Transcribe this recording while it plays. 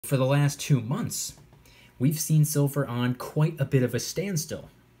For the last 2 months, we've seen silver on quite a bit of a standstill.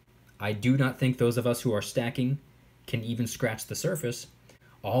 I do not think those of us who are stacking can even scratch the surface.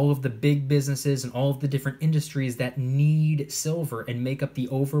 All of the big businesses and all of the different industries that need silver and make up the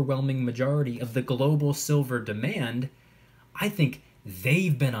overwhelming majority of the global silver demand, I think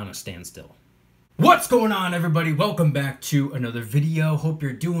they've been on a standstill. What's going on, everybody? Welcome back to another video. Hope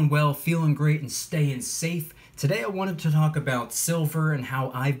you're doing well, feeling great, and staying safe. Today I wanted to talk about silver and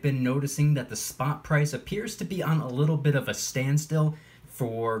how I've been noticing that the spot price appears to be on a little bit of a standstill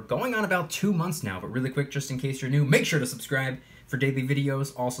for going on about 2 months now. But really quick, just in case you're new, make sure to subscribe for daily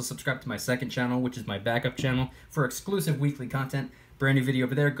videos. Also subscribe to my second channel, which is my backup channel, for exclusive weekly content. Brand new video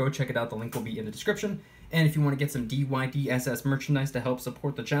over there. Go check it out. The link will be in the description. And if you want to get some DYDSS merchandise to help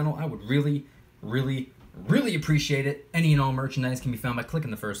support the channel, I would really appreciate it. Any and all merchandise can be found by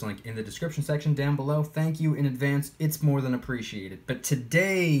clicking the first link in the description section down below. Thank you in advance. It's more than appreciated. But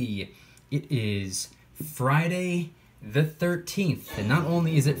today, it is Friday the 13th. And not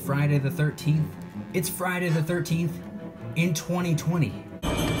only is it Friday the 13th, it's Friday the 13th in 2020.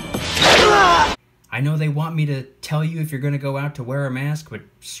 I know they want me to tell you if you're going to go out to wear a mask, but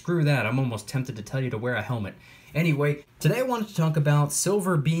screw that. I'm almost tempted to tell you to wear a helmet. Anyway, today I wanted to talk about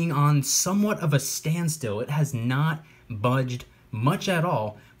silver being on somewhat of a standstill. It has not budged much at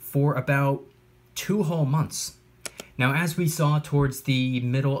all for about 2 whole months. Now, as we saw towards the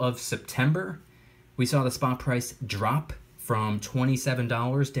middle of September, we saw the spot price drop from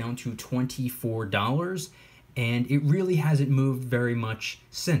 $27 down to $24, and it really hasn't moved very much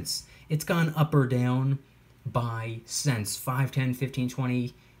since. It's gone up or down by cents, 5, 10, 15,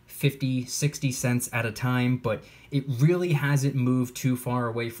 20, 50, 60 cents at a time, but it really hasn't moved too far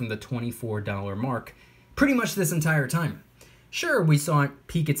away from the $24 mark pretty much this entire time. Sure, we saw it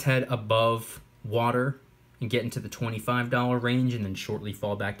peek its head above water and get into the $25 range and then shortly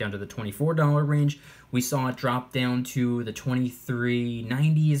fall back down to the $24 range. We saw it drop down to the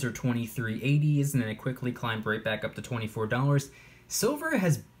 $23.90s or $23.80s, and then it quickly climbed right back up to $24. Silver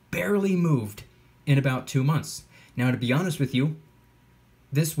has barely moved in about 2 months. Now, to be honest with you,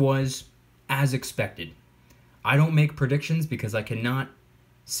 this was as expected. I don't make predictions because I cannot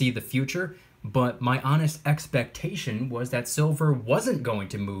see the future, but my honest expectation was that silver wasn't going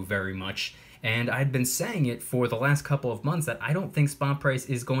to move very much, and I'd been saying it for the last couple of months that I don't think spot price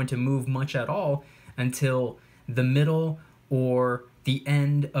is going to move much at all until the middle or the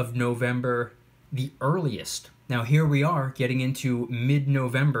end of November, the earliest. Now here we are getting into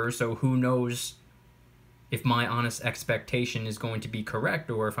mid-November, so who knows if my honest expectation is going to be correct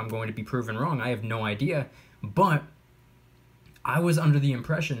or if I'm going to be proven wrong. I have no idea. But I was under the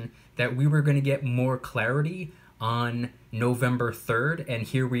impression that we were going to get more clarity on November 3rd, and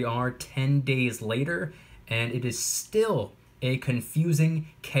here we are 10 days later, and it is still a confusing,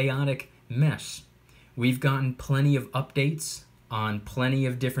 chaotic mess. We've gotten plenty of updates on plenty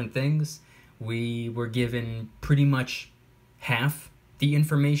of different things. We were given pretty much half the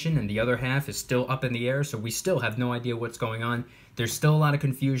information, and the other half is still up in the air, so we still have no idea what's going on. There's still a lot of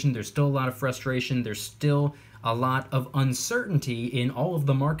confusion, there's still a lot of frustration, there's still a lot of uncertainty in all of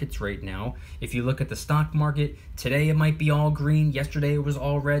the markets right now. If you look at the stock market, today it might be all green, yesterday it was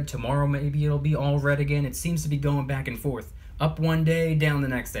all red, tomorrow maybe it'll be all red again. It seems to be going back and forth. Up one day, down the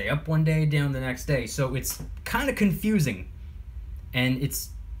next day, up one day, down the next day. So it's kind of confusing, and it's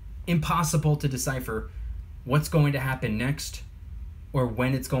impossible to decipher what's going to happen next or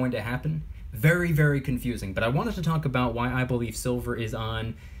when it's going to happen. Very confusing. But I wanted to talk about why I believe silver is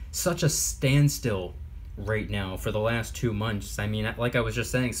on such a standstill right now for the last 2 months. I mean, like I was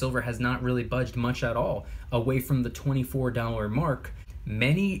just saying, silver has not really budged much at all away from the $24 mark.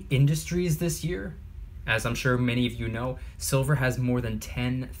 Many industries this year, as I'm sure many of you know, silver has more than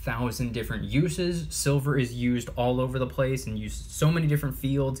 10,000 different uses. Silver is used all over the place and used so many different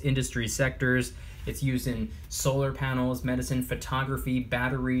fields, industry sectors. It's used in solar panels, medicine, photography,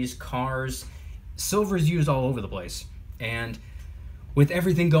 batteries, cars. Silver is used all over the place. And with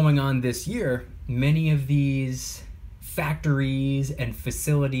everything going on this year, many of these factories and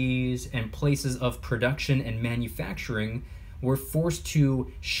facilities and places of production and manufacturing were forced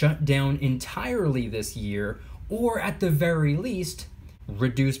to shut down entirely this year, or at the very least,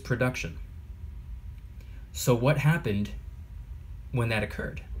 reduce production. So what happened when that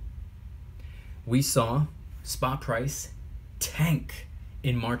occurred? We saw spot price tank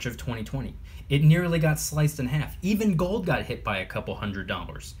in March of 2020. It nearly got sliced in half. Even gold got hit by a couple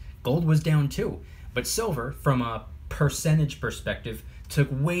 $100s. Gold was down too, but silver, from a percentage perspective, took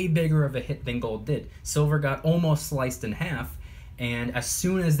way bigger of a hit than gold did. Silver got almost sliced in half, and as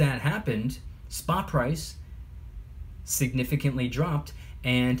soon as that happened, spot price significantly dropped,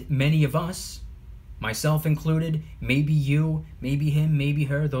 And many of us, myself included, maybe you, maybe him, maybe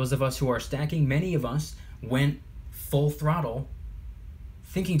her, those of us who are stacking, many of us went full throttle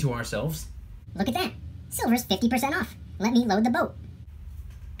thinking to ourselves, look at that, silver's 50% off. Let me load the boat.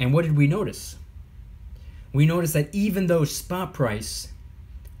 And what did we notice? We noticed that even though spot price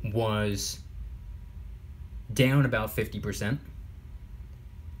was down about 50%,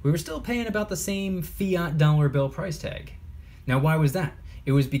 we were still paying about the same fiat dollar bill price tag. Now, why was that?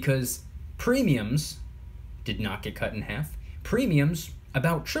 It was because premiums did not get cut in half. Premiums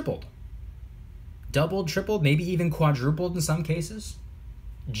about tripled. Doubled, tripled, maybe even quadrupled in some cases,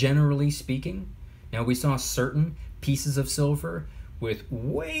 generally speaking. Now, we saw certain pieces of silver with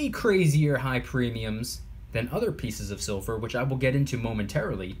way crazier high premiums than other pieces of silver, which I will get into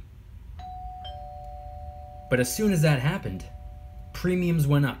momentarily. But as soon as that happened, premiums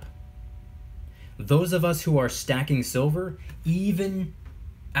went up. Those of us who are stacking silver, even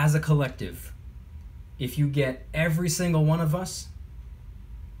as a collective, if you get every single one of us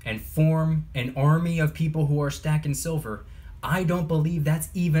and form an army of people who are stacking silver, I don't believe that's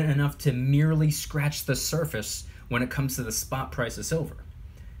even enough to merely scratch the surface when it comes to the spot price of silver.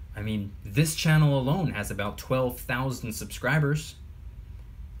 I mean, this channel alone has about 12,000 subscribers.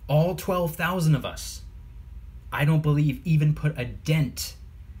 All 12,000 of us, I don't believe, even put a dent,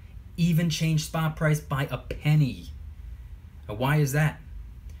 even changed spot price by a penny. And why is that?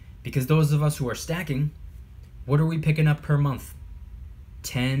 Because those of us who are stacking, what are we picking up per month?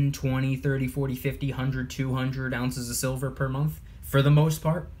 10, 20, 30, 40, 50, 100, 200 ounces of silver per month, for the most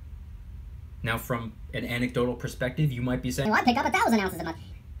part. Now, from an anecdotal perspective, you might be saying, well, I pick up 1,000 ounces a month.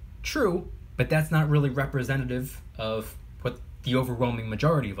 True, but that's not really representative of what the overwhelming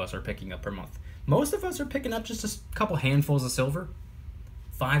majority of us are picking up per month. Most of us are picking up just a couple handfuls of silver.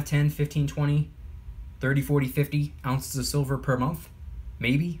 5, 10, 15, 20, 30, 40, 50 ounces of silver per month.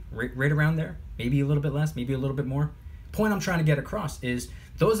 Maybe, right around there. Maybe a little bit less, maybe a little bit more. Point I'm trying to get across is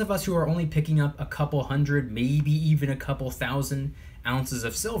those of us who are only picking up a couple hundred, maybe even a couple thousand ounces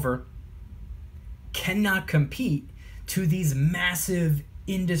of silver cannot compete to these massive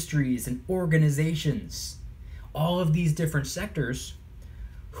industries and organizations, all of these different sectors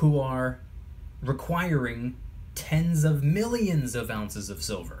who are requiring tens of millions of ounces of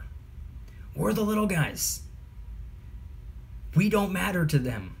silver. We're the little guys. We don't matter to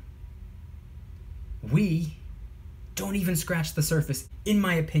them. We don't even scratch the surface, in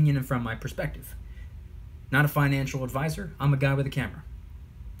my opinion and from my perspective. Not a financial advisor, I'm a guy with a camera.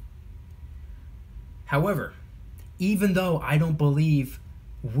 However, even though I don't believe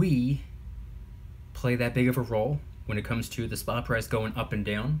we play that big of a role when it comes to the spot price going up and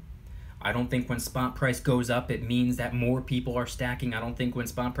down, I don't think when spot price goes up, it means that more people are stacking. I don't think when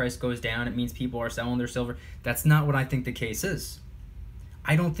spot price goes down, it means people are selling their silver. That's not what I think the case is.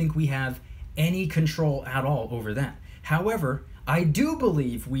 I don't think we have any control at all over that. However, I do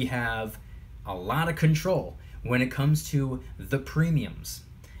believe we have a lot of control when it comes to the premiums.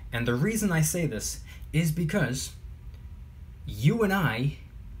 And the reason I say this is because you and I,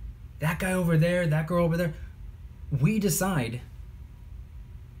 that guy over there, that girl over there, we decide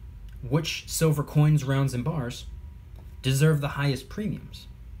which silver coins, rounds, and bars deserve the highest premiums.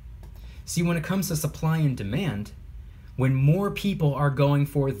 See, when it comes to supply and demand, when more people are going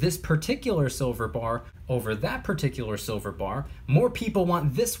for this particular silver bar over that particular silver bar, more people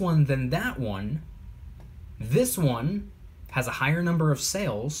want this one than that one. This one has a higher number of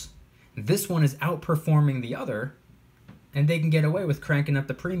sales. This one is outperforming the other, and they can get away with cranking up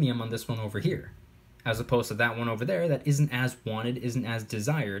the premium on this one over here, as opposed to that one over there that isn't as wanted, isn't as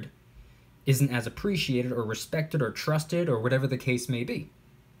desired, isn't as appreciated or respected or trusted or whatever the case may be.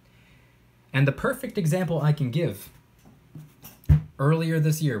 And the perfect example I can give, earlier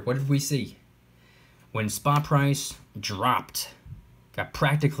this year, what did we see? When spot price dropped, got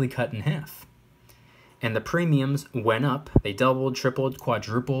practically cut in half, and the premiums went up, they doubled, tripled,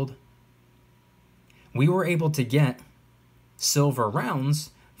 quadrupled. We were able to get silver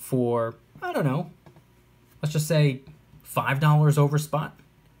rounds for, I don't know, let's just say $5 over spot,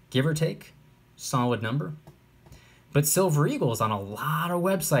 give or take, solid number. But Silver Eagles on a lot of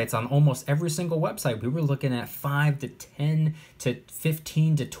websites, on almost every single website, we were looking at $5 to $10 to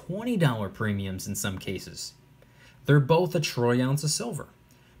 $15 to $20 premiums in some cases. They're both a troy ounce of silver.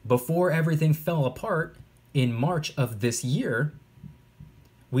 Before everything fell apart in March of this year,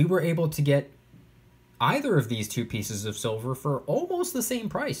 we were able to get either of these two pieces of silver for almost the same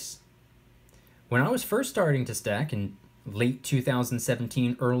price. When I was first starting to stack in late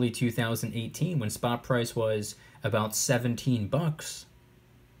 2017, early 2018, when spot price was about 17 bucks,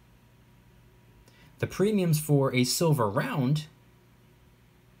 the premiums for a silver round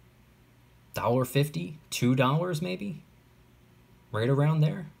 $1.50, $2 maybe, right around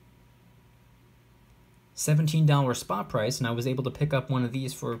there. $17 spot price, and I was able to pick up one of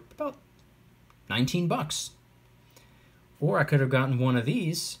these for about 19 bucks. Or I could have gotten one of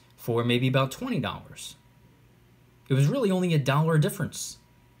these for maybe about $20. It was really only $1 difference.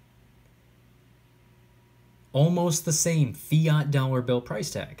 Almost the same fiat dollar bill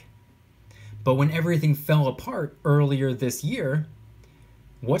price tag. But when everything fell apart earlier this year,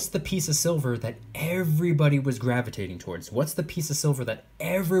 what's the piece of silver that everybody was gravitating towards? What's the piece of silver that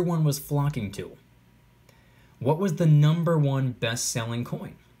everyone was flocking to? What was the #1 best-selling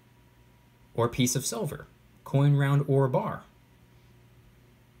coin? Or piece of silver? Coin, round, or bar?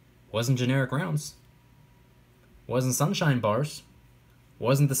 Wasn't generic rounds. Wasn't sunshine bars.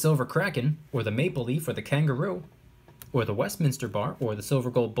 Wasn't the silver kraken, or the maple leaf, or the kangaroo, or the Westminster bar, or the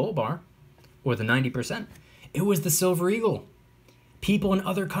silver gold bull bar, or the 90%. It was the silver eagle. People in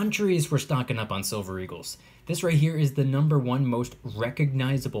other countries were stocking up on silver eagles. This right here is the #1 most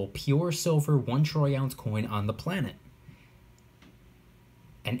recognizable pure silver 1 troy ounce coin on the planet.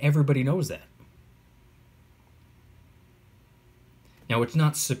 And everybody knows that. Now, it's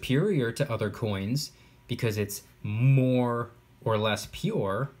not superior to other coins because it's more or less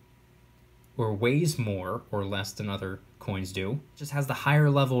pure, or weighs more or less than other coins do. It just has the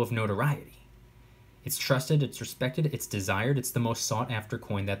higher level of notoriety. It's trusted, it's respected, it's desired, it's the most sought after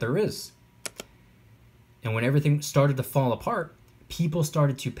coin that there is. And when everything started to fall apart, people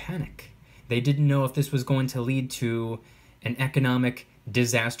started to panic. They didn't know if this was going to lead to an economic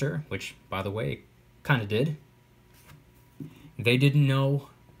disaster, which, by the way, kind of did. They didn't know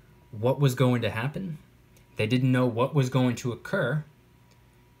what was going to happen. They didn't know what was going to occur.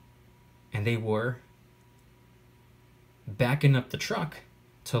 And they were backing up the truck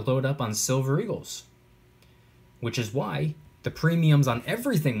to load up on silver eagles. Which is why the premiums on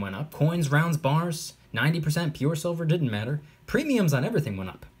everything went up. Coins, rounds, bars, 90% pure silver, didn't matter. Premiums on everything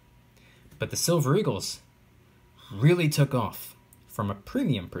went up. But the silver eagles really took off from a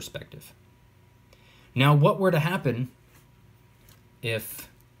premium perspective. Now, what were to happen if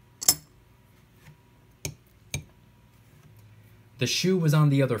the shoe was on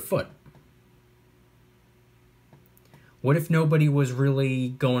the other foot? What if nobody was really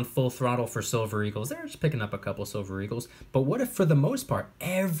going full throttle for silver eagles? They're just picking up a couple silver eagles. But what if, for the most part,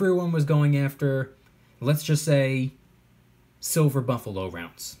 everyone was going after, let's just say, silver buffalo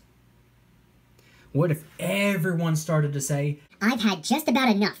rounds? What if everyone started to say, I've had just about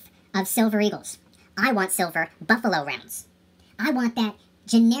enough of silver eagles. I want silver buffalo rounds. I want that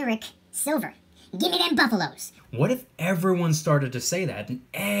generic silver. Give me them buffaloes. What if everyone started to say that, and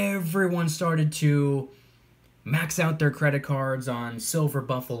everyone started to max out their credit cards on silver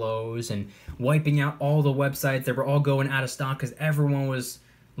buffaloes and wiping out all the websites that were all going out of stock because everyone was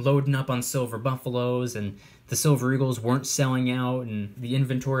loading up on silver buffaloes, and the silver eagles weren't selling out, and the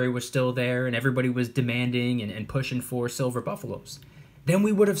inventory was still there, and everybody was demanding and pushing for silver buffaloes? Then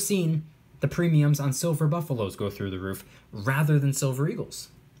we would have seen the premiums on silver buffaloes go through the roof rather than silver eagles.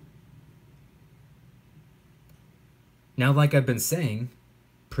 Now, like I've been saying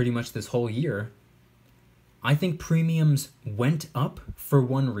pretty much this whole year, I think premiums went up for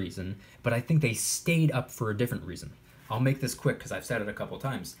one reason, but I think they stayed up for a different reason. I'll make this quick because I've said it a couple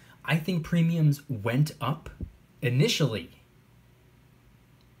times. I think premiums went up initially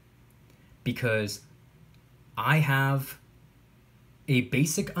because I have a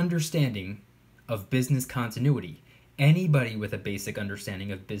basic understanding of business continuity. Anybody with a basic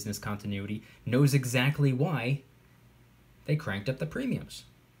understanding of business continuity knows exactly why they cranked up the premiums.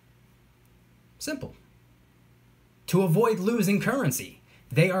 Simple. To avoid losing currency.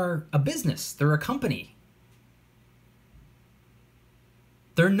 They are a business. They're a company.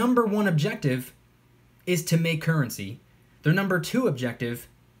 Their #1 objective is to make currency. Their #2 objective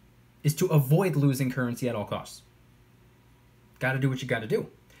is to avoid losing currency at all costs. Got to do what you got to do.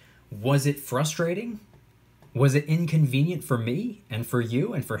 Was it frustrating? Was it inconvenient for me and for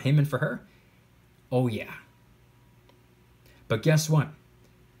you and for him and for her? Oh yeah. But guess what?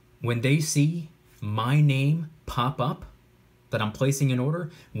 When they see my name pop up that I'm placing an order,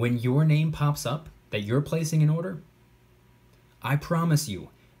 when your name pops up that you're placing an order, I promise you,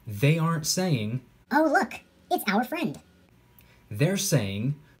 they aren't saying, Oh, look, it's our friend. They're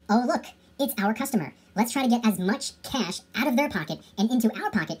saying, Oh, look, it's our customer. Let's try to get as much cash out of their pocket and into our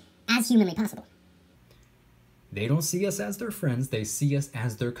pocket as humanly possible. They don't see us as their friends, they see us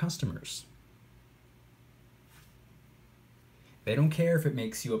as their customers. They don't care if it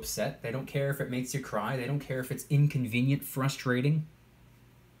makes you upset. They don't care if it makes you cry. They don't care if it's inconvenient, frustrating,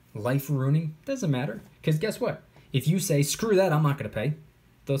 life ruining. Doesn't matter. Because guess what? If you say, screw that, I'm not going to pay,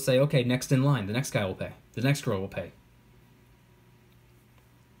 They'll say, okay, next in line, the next guy will pay, the next girl will pay.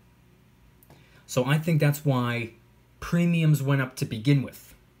 So I think that's why premiums went up to begin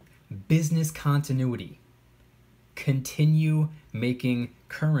with. Business continuity. Continue making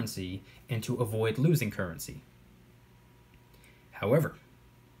currency and to avoid losing currency. However,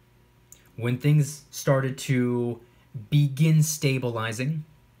 when things started to begin stabilizing,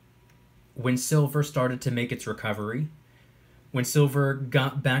 when silver started to make its recovery, when silver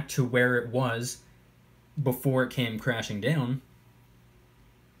got back to where it was before it came crashing down,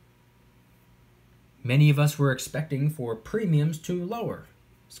 many of us were expecting for premiums to lower.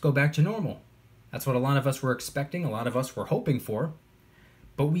 Let's go back to normal. That's what a lot of us were expecting, a lot of us were hoping for.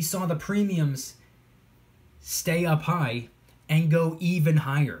 But we saw the premiums stay up high and go even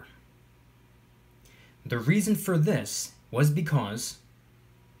higher. The reason for this was because,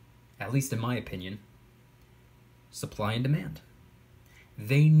 at least in my opinion, supply and demand.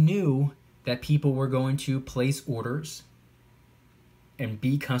 They knew that people were going to place orders and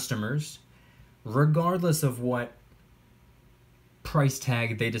be customers regardless of what price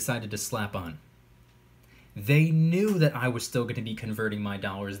tag they decided to slap on. They knew that I was still going to be converting my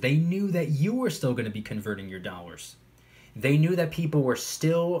dollars. They knew that you were still going to be converting your dollars. They knew that people were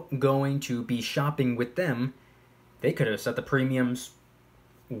still going to be shopping with them. They could have set the premiums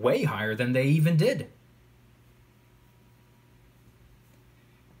way higher than they even did.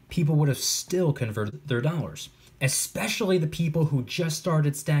 People would have still converted their dollars, especially the people who just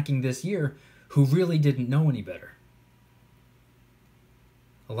started stacking this year who really didn't know any better.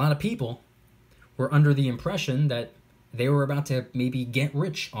 A lot of people were under the impression that they were about to maybe get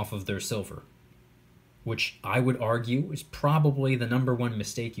rich off of their silver, which I would argue is probably the #1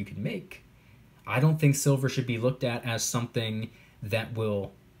 mistake you can make. I don't think silver should be looked at as something that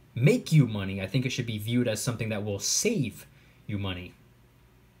will make you money. I think it should be viewed as something that will save you money.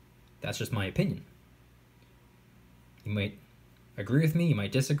 That's just my opinion. You might agree with me, you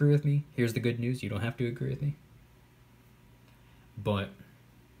might disagree with me. Here's the good news, you don't have to agree with me. But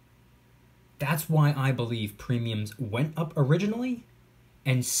that's why I believe premiums went up originally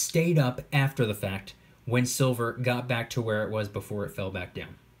and stayed up after the fact when silver got back to where it was before it fell back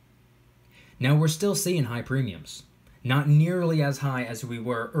down. Now we're still seeing high premiums. Not nearly as high as we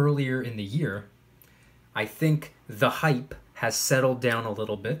were earlier in the year. I think the hype has settled down a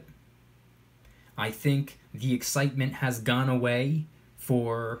little bit. I think the excitement has gone away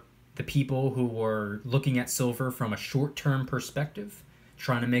for the people who were looking at silver from a short-term perspective,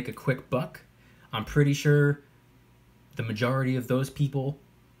 trying to make a quick buck. I'm pretty sure the majority of those people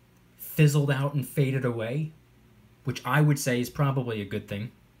fizzled out and faded away, which I would say is probably a good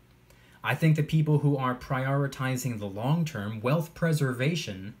thing. I think the people who are prioritizing the long-term wealth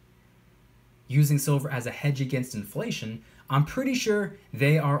preservation, using silver as a hedge against inflation, I'm pretty sure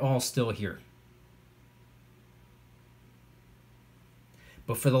they are all still here.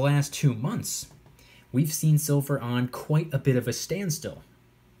 But for the last 2 months, we've seen silver on quite a bit of a standstill.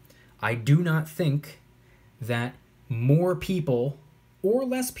 I do not think that more people or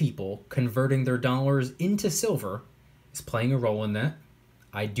less people converting their dollars into silver is playing a role in that.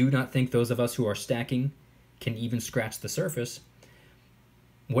 I do not think those of us who are stacking can even scratch the surface.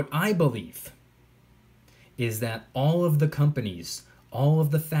 What I believe is that all of the companies, all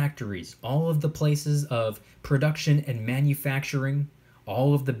of the factories, all of the places of production and manufacturing,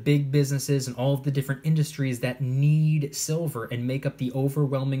 all of the big businesses and all of the different industries that need silver and make up the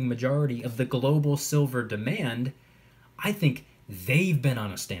overwhelming majority of the global silver demand, I think they've been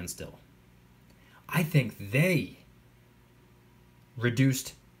on a standstill. I think they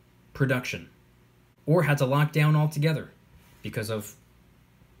reduced production or had to lock down altogether because of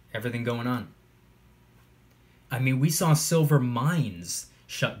everything going on. I mean, we saw silver mines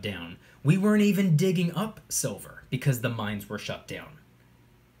shut down. We weren't even digging up silver because the mines were shut down.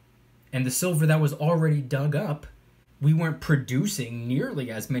 And the silver that was already dug up, we weren't producing nearly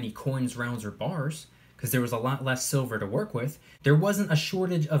as many coins, rounds, or bars because there was a lot less silver to work with. There wasn't a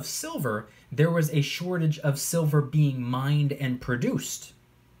shortage of silver, there was a shortage of silver being mined and produced.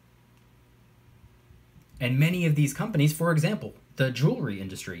 And many of these companies, for example, the jewelry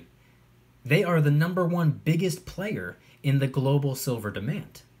industry, they are the #1 biggest player in the global silver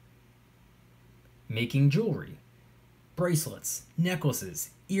demand. Making jewelry, bracelets, necklaces,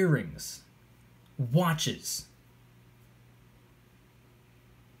 earrings, watches.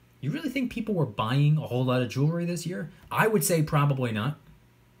 You really think people were buying a whole lot of jewelry this year? I would say probably not.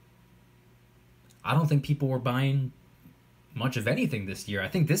 I don't think people were buying much of anything this year. I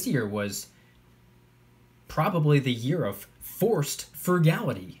think this year was probably the year of forced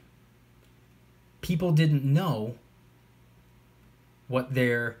frugality. People didn't know what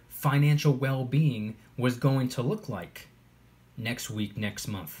their financial well-being was going to look like next week, next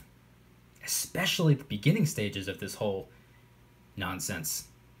month, especially the beginning stages of this whole nonsense.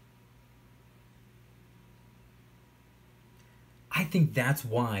 I think that's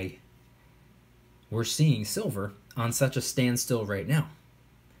why we're seeing silver on such a standstill right now.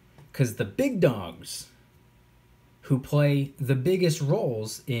 Because the big dogs who play the biggest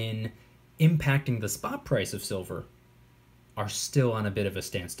roles in impacting the spot price of silver are still on a bit of a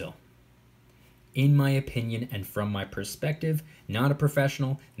standstill. In my opinion and from my perspective, not a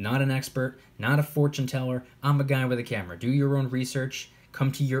professional, not an expert, not a fortune teller, I'm a guy with a camera. Do your own research,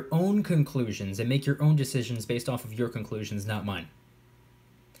 come to your own conclusions, and make your own decisions based off of your conclusions, not mine.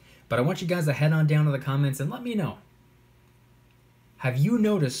 But I want you guys to head on down to the comments and let me know. Have you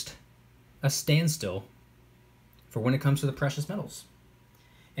noticed a standstill for when it comes to the precious metals?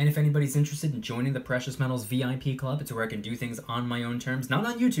 And if anybody's interested in joining the Precious Metals VIP Club, it's where I can do things on my own terms, not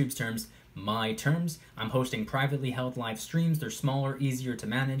on YouTube's terms, my terms. I'm hosting privately held live streams. They're smaller, easier to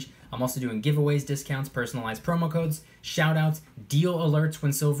manage. I'm also doing giveaways, discounts, personalized promo codes, shoutouts, deal alerts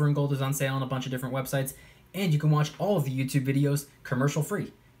when silver and gold is on sale on a bunch of different websites, and you can watch all of the YouTube videos commercial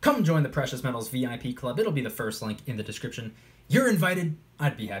free. Come join the Precious Metals VIP Club. It'll be the first link in the description. You're invited.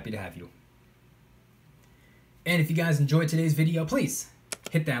 I'd be happy to have you. And if you guys enjoyed today's video, please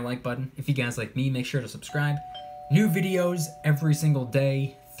hit that like button. If you guys like me, make sure to subscribe. New videos every single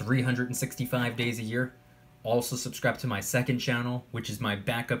day, 365 days a year. Also subscribe to my second channel, which is my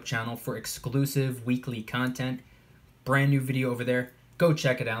backup channel for exclusive weekly content. Brand new video over there. Go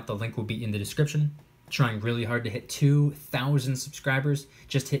check it out. The link will be in the description. Trying really hard to hit 2,000 subscribers.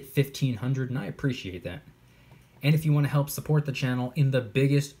 Just hit 1,500 and I appreciate that. And if you want to help support the channel in the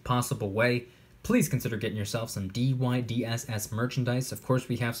biggest possible way, please consider getting yourself some DYDSS merchandise. Of course,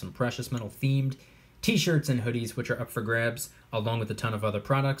 we have some precious metal themed t-shirts and hoodies, which are up for grabs, along with a ton of other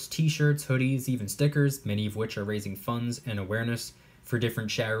products, t-shirts, hoodies, even stickers, many of which are raising funds and awareness for different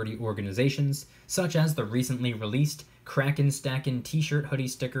charity organizations, such as the recently released Kraken Stackin' t-shirt, hoodie,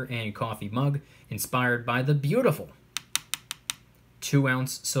 sticker, and coffee mug, inspired by the beautiful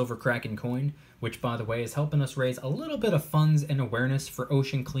 2-ounce silver Kraken coin, which, by the way, is helping us raise a little bit of funds and awareness for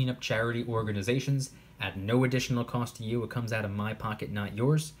ocean cleanup charity organizations at no additional cost to you. It comes out of my pocket, not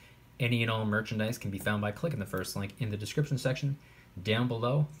yours. Any and all merchandise can be found by clicking the first link in the description section down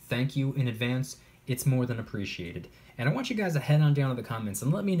below. Thank you in advance. It's more than appreciated. And I want you guys to head on down to the comments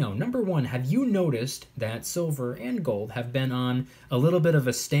and let me know. Number one, have you noticed that silver and gold have been on a little bit of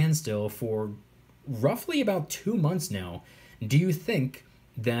a standstill for roughly about 2 months now? Do you think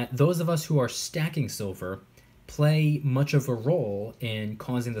that those of us who are stacking silver play much of a role in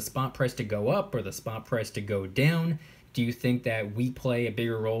causing the spot price to go up or the spot price to go down? Do you think that we play a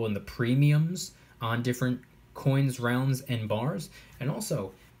bigger role in the premiums on different coins, rounds, and bars? And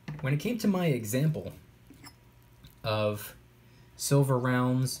also, when it came to my example of silver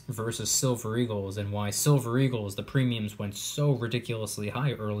rounds versus silver eagles and why silver eagles, the premiums went so ridiculously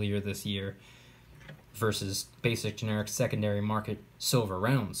high earlier this year versus basic generic secondary market silver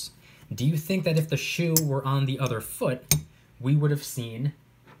rounds, do you think that if the shoe were on the other foot, we would have seen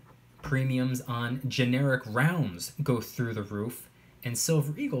premiums on generic rounds go through the roof and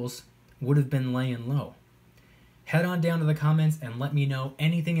silver eagles would have been laying low? Head on down to the comments and let me know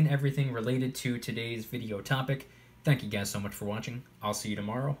anything and everything related to today's video topic. Thank you guys so much for watching. I'll see you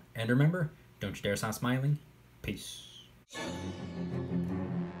tomorrow. And remember, don't you dare stop smiling. Peace.